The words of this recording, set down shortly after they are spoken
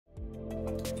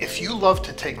If you love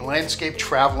to take landscape,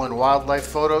 travel, and wildlife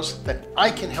photos, then I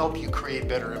can help you create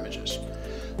better images.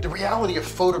 The reality of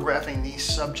photographing these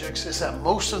subjects is that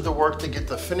most of the work to get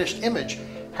the finished image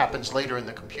happens later in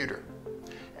the computer.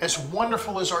 As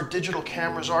wonderful as our digital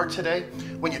cameras are today,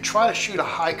 when you try to shoot a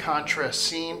high contrast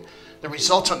scene, the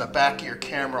results on the back of your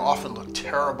camera often look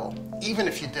terrible, even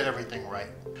if you did everything right.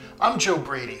 I'm Joe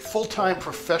Brady, full-time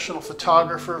professional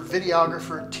photographer,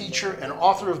 videographer, teacher, and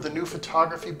author of the new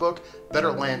photography book,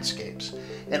 Better Landscapes.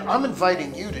 And I'm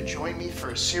inviting you to join me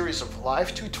for a series of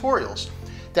live tutorials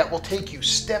that will take you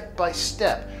step by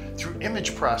step through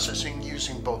image processing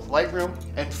using both Lightroom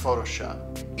and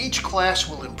Photoshop. Each class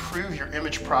will improve your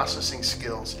image processing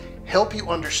skills, help you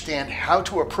understand how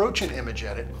to approach an image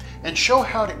edit, and show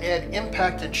how to add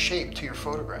impact and shape to your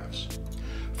photographs.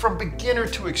 From beginner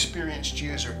to experienced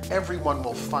user, everyone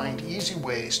will find easy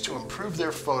ways to improve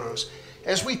their photos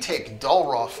as we take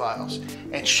dull raw files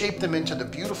and shape them into the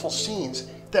beautiful scenes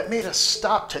that made us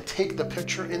stop to take the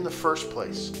picture in the first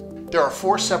place. There are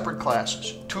 4 separate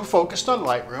classes, 2 focused on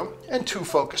Lightroom and 2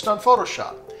 focused on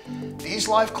Photoshop. These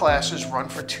live classes run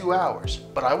for 2 hours,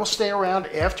 but I will stay around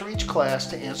after each class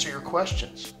to answer your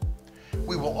questions.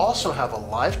 We will also have a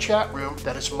live chat room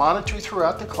that is monitored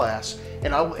throughout the class,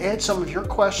 and I will add some of your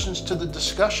questions to the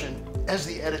discussion as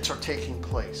the edits are taking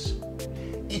place.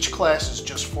 Each class is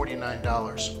just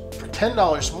 $49. For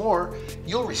 $10 more,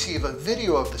 you'll receive a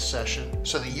video of the session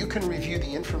so that you can review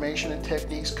the information and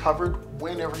techniques covered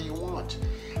whenever you want.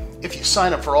 If you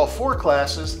sign up for all 4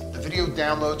 classes, the video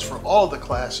downloads for all of the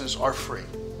classes are free.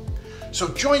 So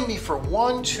join me for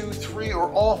 1, 2, 3,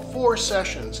 or all 4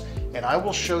 sessions, and I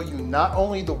will show you not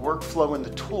only the workflow and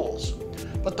the tools,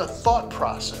 but the thought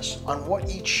process on what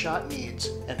each shot needs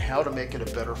and how to make it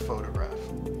a better photograph.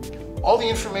 All the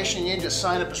information you need to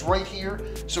sign up is right here,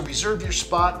 so reserve your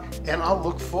spot, and I'll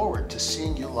look forward to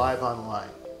seeing you live online.